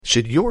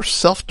Should your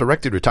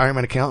self-directed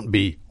retirement account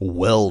be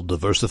well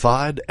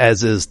diversified,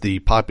 as is the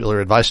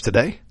popular advice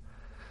today?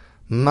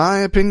 My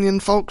opinion,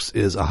 folks,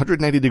 is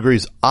 180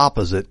 degrees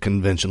opposite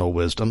conventional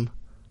wisdom,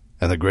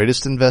 and the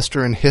greatest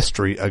investor in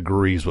history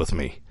agrees with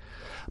me.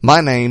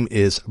 My name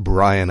is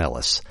Brian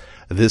Ellis.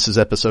 This is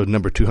episode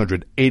number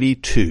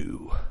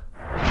 282.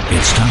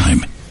 It's time.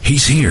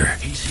 He's here.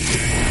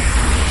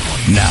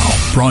 Now,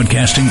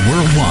 broadcasting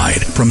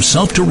worldwide from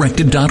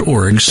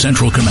selfdirected.org's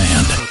Central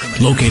Command.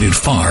 Located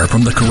far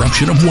from the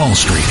corruption of Wall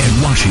Street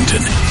and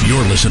Washington,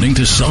 you're listening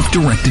to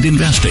Self-Directed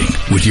Investing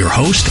with your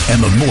host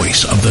and the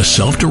voice of the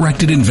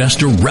self-directed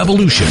investor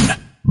revolution,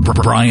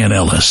 Brian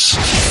Ellis.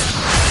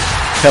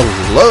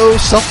 Hello,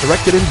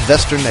 Self-Directed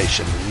Investor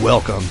Nation.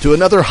 Welcome to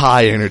another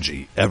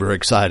high-energy,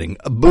 ever-exciting,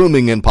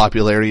 booming in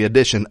popularity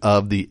edition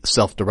of the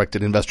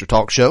Self-Directed Investor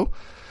Talk Show,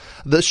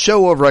 the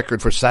show of record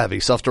for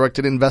savvy,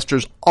 self-directed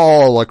investors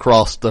all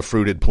across the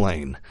fruited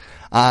plain.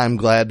 I'm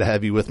glad to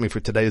have you with me for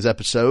today's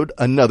episode,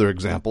 another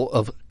example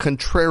of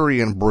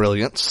contrarian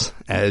brilliance,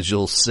 as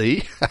you'll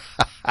see.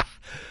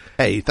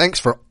 Hey, thanks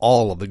for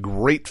all of the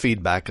great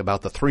feedback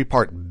about the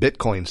 3-part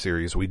Bitcoin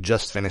series we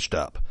just finished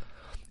up.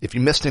 If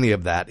you missed any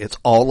of that, it's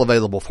all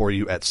available for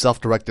you at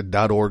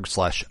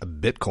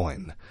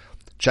selfdirected.org/Bitcoin.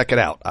 Check it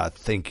out. I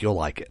think you'll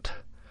like it.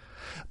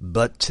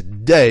 But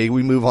today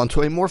we move on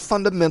to a more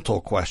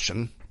fundamental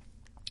question,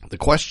 the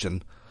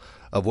question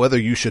of whether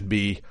you should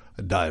be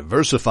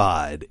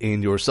diversified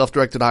in your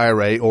self-directed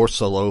IRA or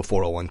solo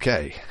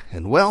 401k.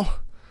 And well,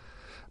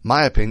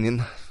 my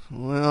opinion,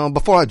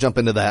 before I jump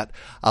into that,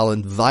 I'll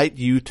invite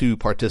you to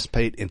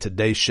participate in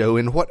today's show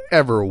in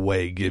whatever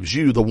way gives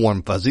you the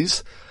warm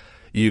fuzzies.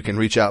 You can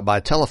reach out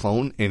by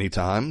telephone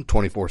anytime,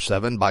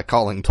 24/7, by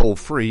calling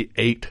toll-free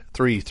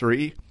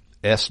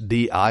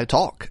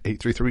 833-SDI-TALK,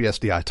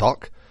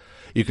 833-SDI-TALK.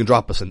 You can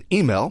drop us an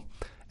email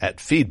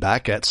at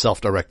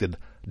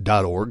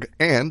feedback@selfdirected.org,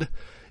 and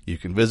you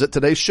can visit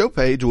today's show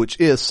page, which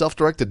is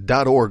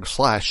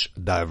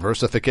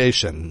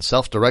selfdirected.org/diversification,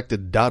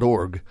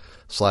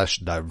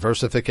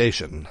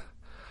 selfdirected.org/diversification.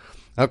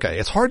 Okay,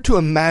 it's hard to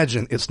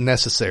imagine it's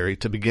necessary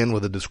to begin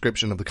with a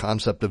description of the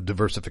concept of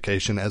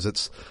diversification, as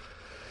it's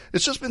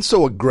just been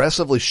so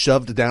aggressively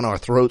shoved down our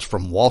throats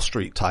from Wall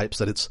Street types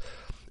that it's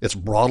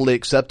broadly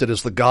accepted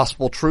as the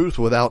gospel truth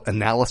without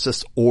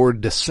analysis or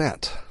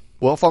dissent.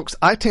 Well, folks,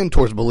 I tend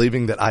towards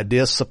believing that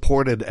ideas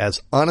supported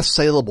as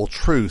unassailable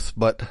truth,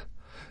 but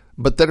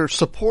that are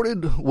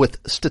supported with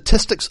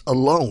statistics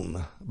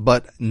alone,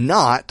 but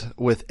not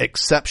with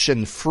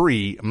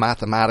exception-free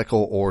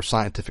mathematical or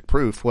scientific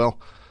proof, well,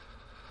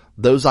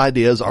 those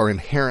ideas are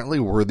inherently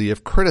worthy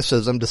of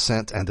criticism,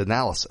 dissent, and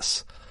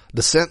analysis.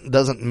 Dissent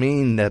doesn't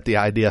mean that the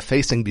idea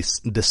facing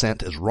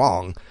dissent is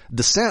wrong.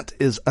 Dissent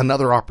is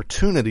another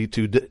opportunity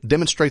to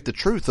demonstrate the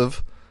truth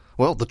of,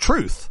 the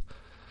truth.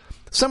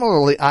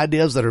 Similarly,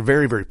 ideas that are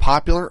very, very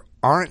popular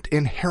aren't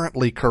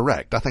inherently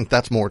correct. I think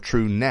that's more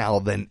true now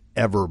than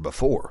ever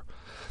before.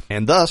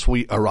 And thus,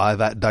 we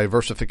arrive at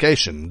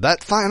diversification,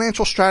 that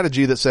financial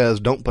strategy that says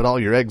don't put all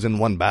your eggs in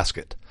one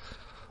basket.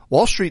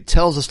 Wall Street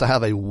tells us to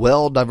have a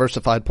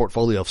well-diversified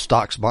portfolio of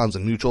stocks, bonds,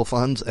 and mutual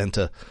funds, and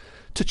to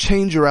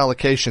change your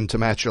allocation to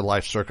match your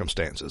life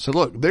circumstances. So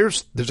look,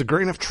 there's a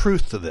grain of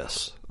truth to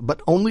this,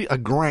 but only a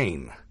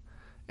grain.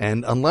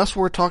 And unless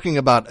we're talking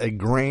about a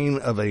grain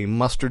of a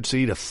mustard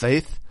seed of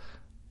faith,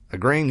 a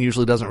grain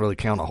usually doesn't really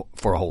count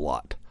for a whole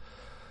lot.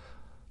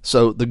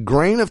 So the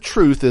grain of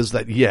truth is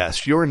that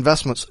yes, your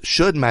investments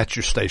should match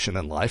your station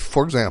in life.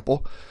 For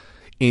example,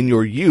 in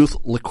your youth,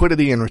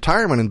 liquidity in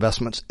retirement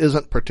investments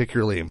isn't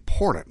particularly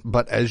important,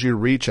 but as you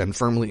reach and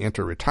firmly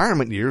enter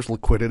retirement years,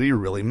 liquidity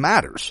really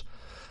matters.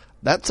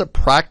 That's a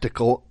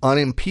practical,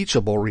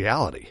 unimpeachable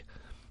reality.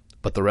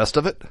 But the rest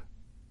of it?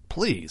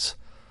 Please.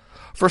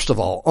 First of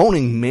all,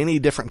 owning many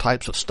different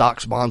types of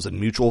stocks, bonds, and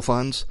mutual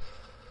funds,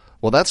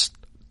 that's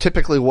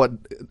typically what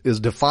is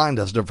defined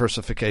as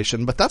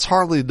diversification, but that's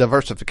hardly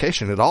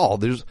diversification at all.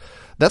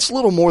 That's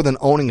little more than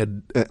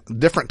owning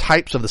different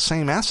types of the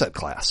same asset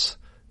class.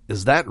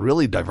 Is that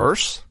really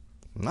diverse?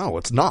 No,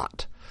 it's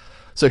not.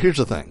 So here's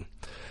the thing.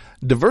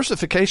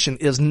 Diversification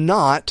is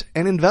not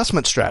an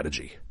investment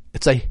strategy.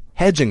 It's a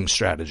hedging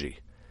strategy.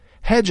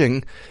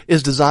 Hedging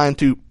is designed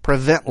to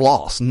prevent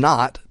loss,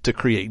 not to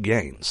create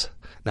gains.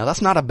 Now,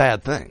 that's not a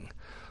bad thing.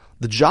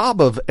 The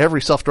job of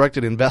every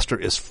self-directed investor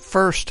is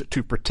first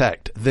to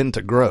protect, then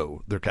to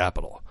grow their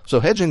capital. So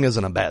hedging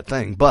isn't a bad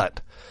thing,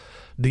 but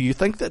do you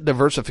think that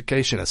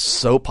diversification is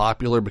so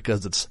popular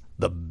because it's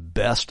the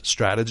best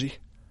strategy?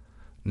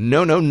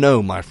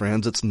 No, my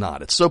friends, it's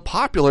not. It's so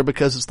popular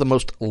because it's the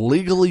most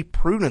legally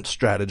prudent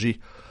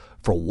strategy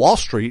for Wall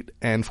Street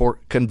and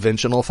for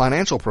conventional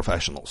financial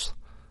professionals.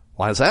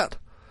 Why is that?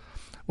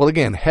 Well,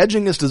 again,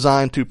 hedging is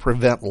designed to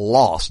prevent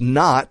loss,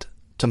 not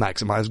to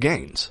maximize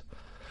gains.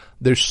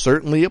 There's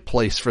certainly a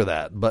place for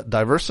that, but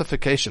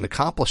diversification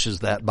accomplishes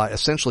that by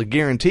essentially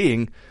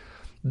guaranteeing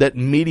that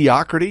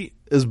mediocrity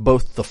is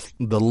both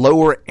the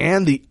lower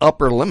and the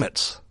upper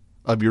limits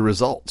of your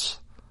results.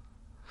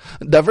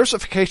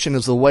 Diversification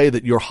is the way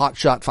that your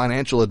hotshot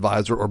financial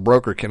advisor or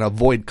broker can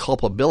avoid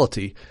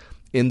culpability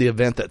in the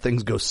event that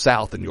things go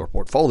south in your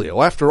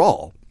portfolio. After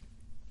all,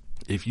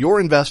 if you're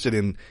invested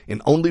in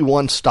only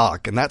one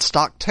stock and that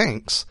stock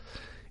tanks,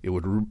 it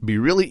would be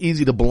really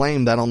easy to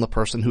blame that on the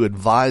person who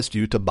advised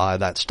you to buy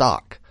that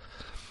stock.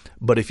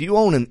 But if you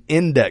own an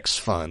index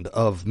fund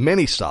of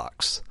many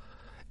stocks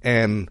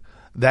and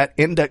that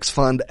index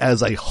fund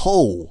as a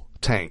whole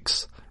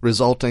tanks,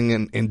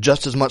 resulting in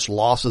just as much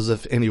loss as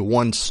if any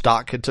one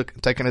stock had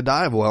taken a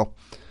dive, well,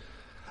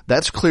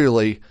 that's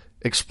clearly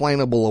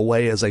explainable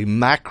away as a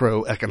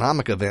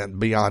macroeconomic event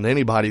beyond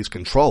anybody's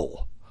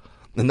control.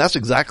 And that's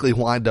exactly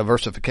why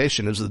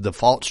diversification is the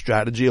default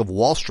strategy of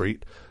Wall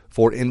Street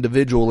for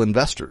individual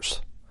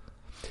investors.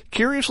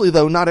 Curiously,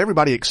 though, not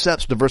everybody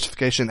accepts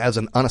diversification as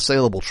an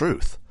unassailable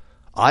truth.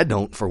 I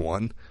don't, for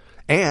one,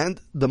 and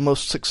the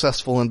most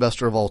successful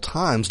investor of all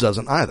times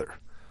doesn't either.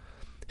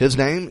 His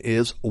name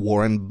is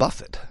Warren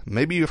Buffett.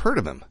 Maybe you've heard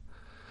of him.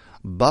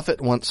 Buffett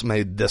once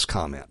made this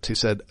comment. He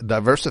said,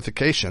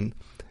 "Diversification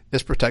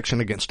is protection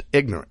against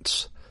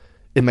ignorance.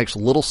 It makes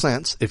little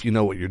sense if you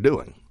know what you're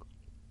doing."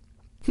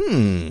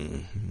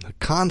 The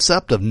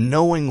concept of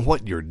knowing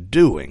what you're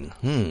doing.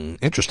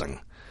 Interesting.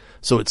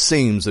 So it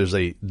seems there's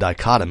a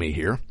dichotomy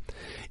here.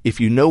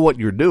 If you know what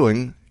you're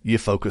doing, you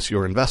focus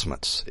your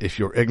investments. If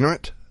you're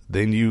ignorant,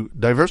 then you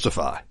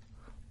diversify.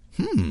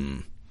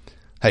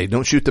 Hey,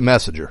 don't shoot the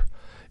messenger.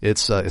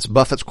 It's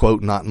Buffett's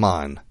quote, not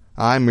mine.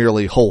 I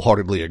merely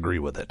wholeheartedly agree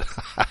with it.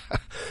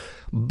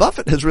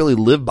 Buffett has really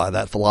lived by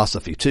that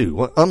philosophy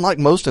too. Unlike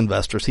most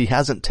investors, he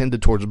hasn't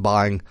tended towards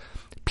buying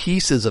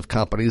pieces of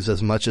companies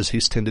as much as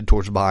he's tended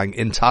towards buying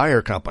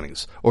entire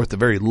companies, or at the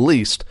very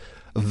least,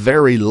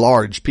 very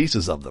large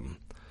pieces of them.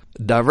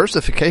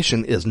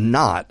 Diversification is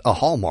not a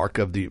hallmark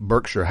of the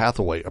Berkshire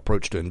Hathaway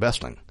approach to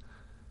investing.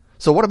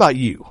 So what about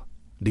you?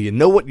 Do you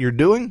know what you're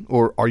doing,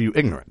 or are you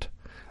ignorant?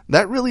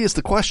 That really is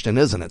the question,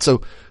 isn't it?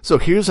 So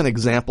here's an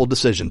example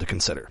decision to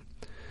consider.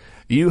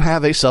 You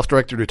have a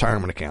self-directed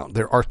retirement account.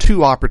 There are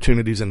two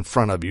opportunities in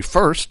front of you.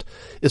 First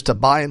is to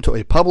buy into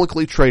a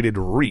publicly traded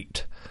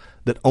REIT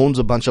that owns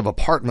a bunch of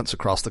apartments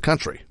across the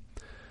country.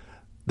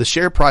 The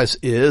share price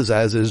is,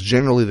 as is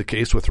generally the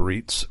case with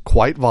REITs,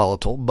 quite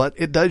volatile, but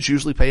it does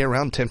usually pay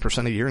around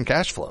 10% a year in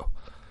cash flow.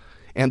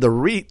 And the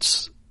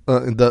REITs,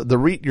 the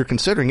REIT you're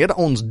considering, it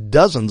owns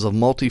dozens of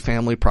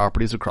multifamily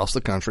properties across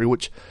the country,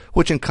 which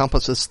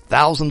encompasses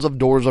thousands of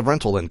doors of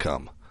rental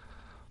income.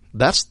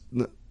 That's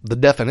the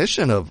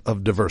definition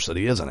of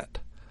diversity, isn't it?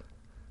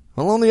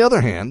 Well, on the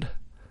other hand,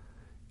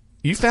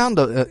 you found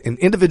an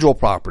individual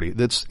property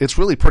it's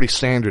really pretty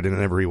standard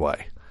in every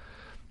way.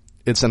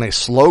 It's in a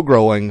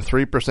slow-growing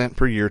 3%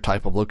 per year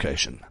type of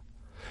location.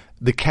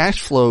 The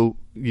cash flow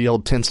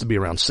yield tends to be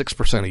around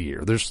 6% a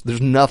year.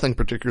 There's nothing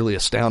particularly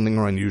astounding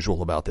or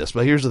unusual about this.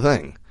 But here's the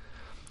thing.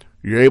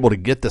 You're able to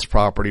get this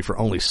property for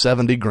only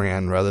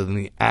 $70,000 rather than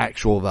the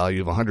actual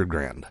value of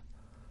 $100,000.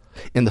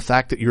 And the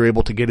fact that you're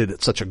able to get it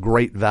at such a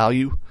great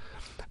value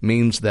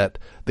means that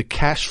the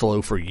cash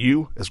flow for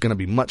you is going to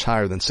be much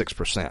higher than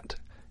 6%.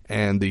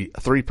 And the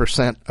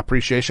 3%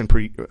 appreciation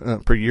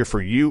per year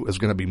for you is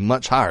going to be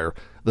much higher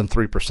than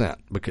 3%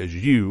 because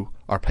you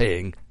are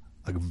paying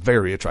a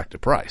very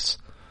attractive price.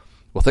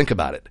 Well, think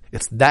about it.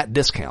 It's that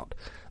discount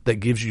that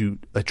gives you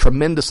a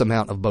tremendous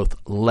amount of both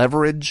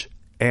leverage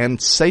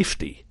and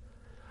safety.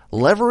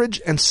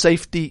 Leverage and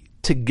safety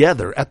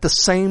together at the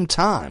same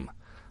time.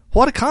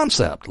 What a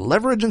concept.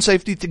 Leverage and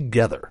safety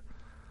together.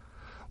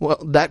 Well,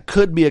 that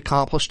could be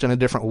accomplished in a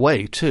different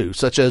way too,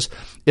 such as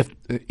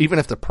even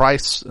if the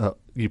price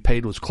you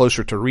paid was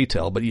closer to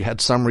retail, but you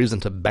had some reason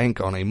to bank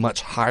on a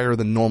much higher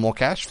than normal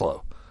cash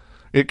flow.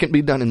 It can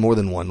be done in more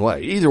than one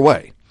way. Either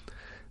way,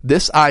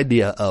 this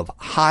idea of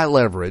high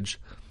leverage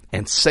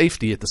and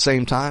safety at the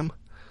same time,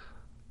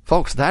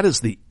 folks, that is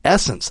the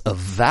essence of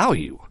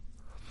value.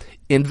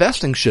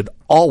 Investing should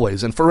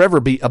always and forever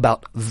be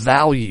about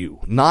value,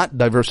 not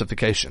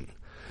diversification.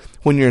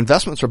 When your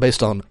investments are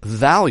based on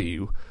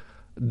value,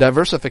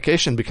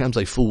 diversification becomes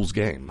a fool's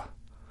game.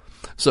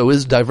 So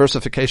is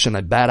diversification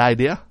a bad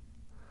idea?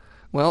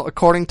 Well,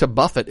 according to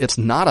Buffett, it's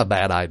not a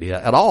bad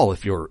idea at all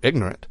if you're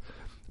ignorant.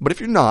 But if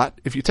you're not,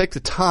 if you take the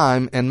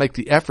time and make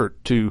the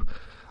effort to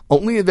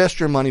only invest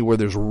your money where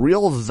there's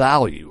real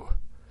value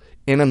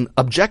in an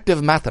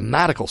objective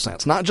mathematical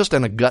sense, not just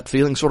in a gut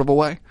feeling sort of a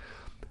way,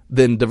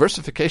 then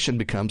diversification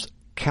becomes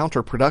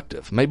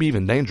counterproductive, maybe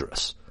even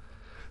dangerous.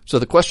 So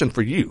the question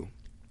for you,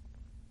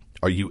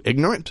 are you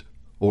ignorant?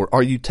 Or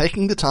are you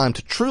taking the time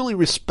to truly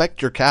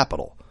respect your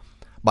capital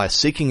by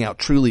seeking out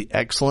truly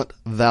excellent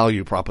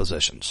value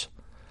propositions?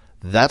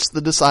 That's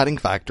the deciding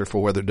factor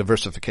for whether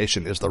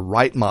diversification is the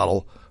right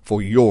model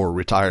for your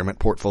retirement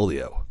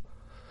portfolio.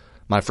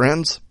 My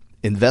friends,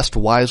 invest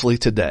wisely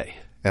today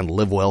and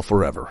live well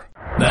forever.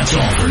 That's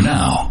all for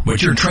now,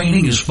 but your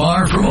training is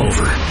far from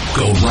over.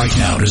 Go right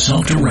now to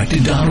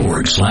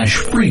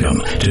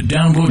selfdirected.org/freedom to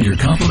download your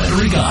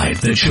complimentary guide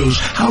that shows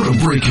how to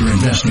break your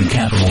investment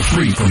capital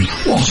free from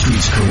Wall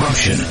Street's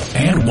corruption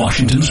and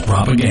Washington's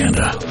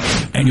propaganda.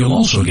 And you'll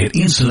also get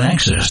instant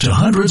access to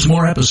hundreds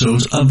more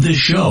episodes of this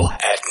show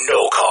at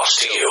no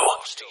cost to you.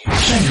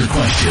 Send your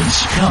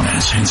questions,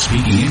 comments, and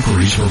speaking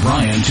inquiries for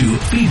Brian to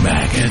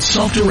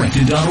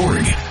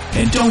feedback@selfdirected.org.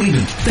 And don't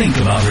even think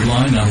about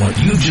relying on what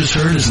you've just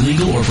heard as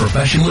legal or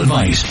professional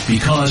advice,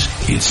 because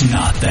it's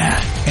not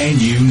that. And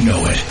you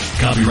know it.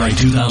 Copyright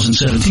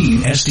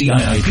 2017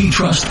 SDIIP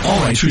Trust, all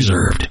rights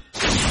reserved.